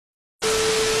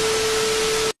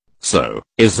So,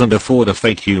 is Xander Ford a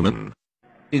fake human?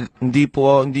 Hindi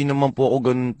naman po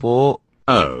ako ganun po.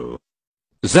 Oh.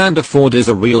 Xander Ford is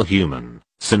a real human,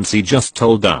 since he just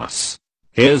told us.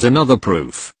 Here's another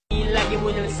proof.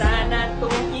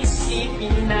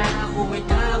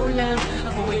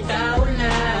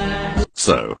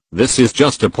 So, this is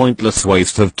just a pointless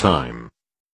waste of time.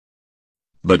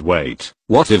 But wait,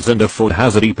 what if Xander Ford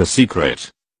has a deeper secret?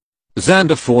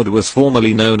 Xander Ford was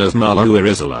formerly known as Marlo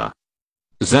Irizola.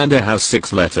 Xander has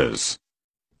 6 letters.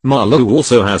 Marlo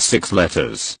also has 6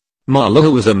 letters. Marlo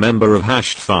was a member of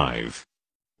 #5.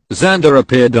 Xander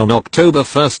appeared on October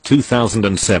 1st,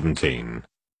 2017.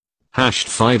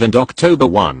 #5 and October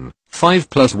 1,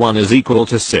 5 plus 1 is equal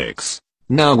to 6.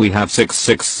 Now we have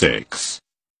 666.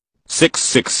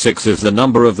 666 is the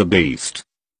number of the beast.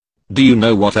 Do you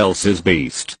know what else is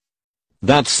beast?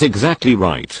 That's exactly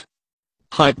right.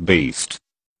 Hype beast.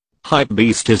 Hype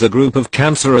beast is a group of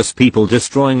cancerous people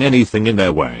destroying anything in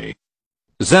their way.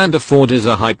 Xander Ford is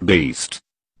a hype beast.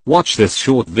 Watch this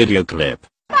short video clip.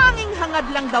 Tanging hangad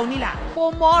lang daw nila,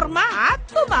 pumorma at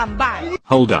tumambay.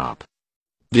 Hold up.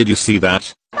 Did you see that?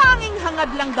 Tanging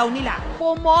hangad lang daw nila,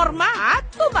 pumorma at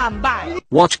tumambay.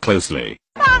 Watch closely.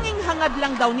 Tanging hangad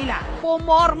lang daw nila,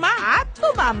 pumorma at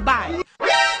tumambay.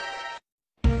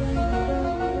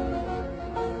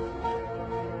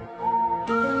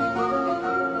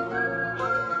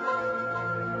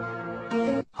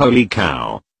 Holy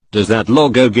cow. Does that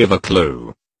logo give a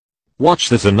clue? Watch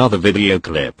this another video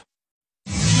clip.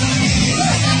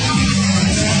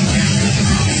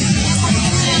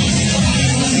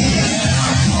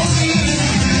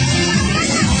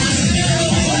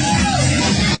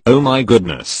 Oh my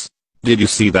goodness. Did you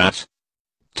see that?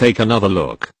 Take another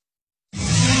look.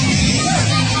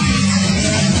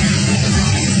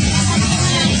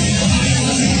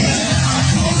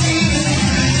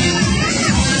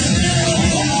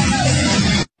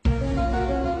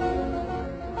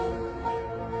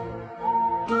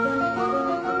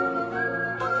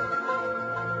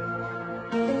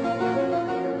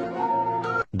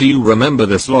 Do you remember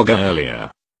this logo earlier?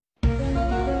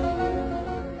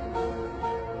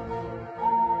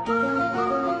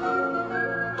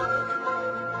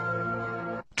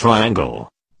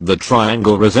 Triangle. The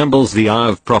triangle resembles the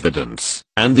Eye of Providence,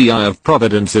 and the Eye of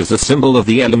Providence is a symbol of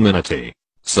the Illuminati.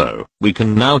 So, we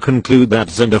can now conclude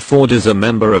that Xander Ford is a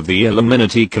member of the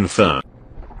Illuminati confirmed.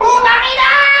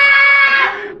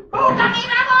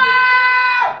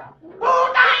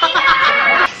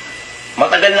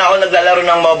 Matagal na ako naglalaro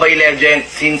ng Mobile Legends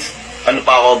since ano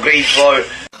pa ako, grade 4.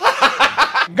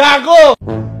 Gago!